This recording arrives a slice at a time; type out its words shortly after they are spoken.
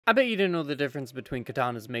I bet you didn't know the difference between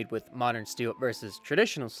katanas made with modern steel versus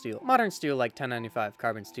traditional steel. Modern steel like 1095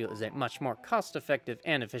 carbon steel is a much more cost-effective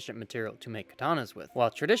and efficient material to make katanas with, while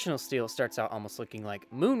traditional steel starts out almost looking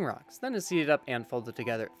like moon rocks, then is heated up and folded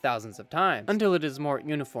together thousands of times, until it is more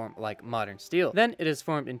uniform like modern steel. Then it is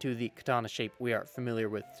formed into the katana shape we are familiar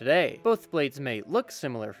with today. Both blades may look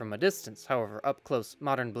similar from a distance, however up close,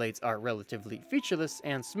 modern blades are relatively featureless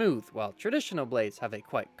and smooth, while traditional blades have a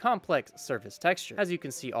quite complex surface texture, as you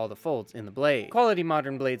can see all the folds in the blade. Quality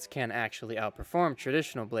modern blades can actually outperform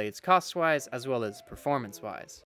traditional blades cost-wise as well as performance-wise.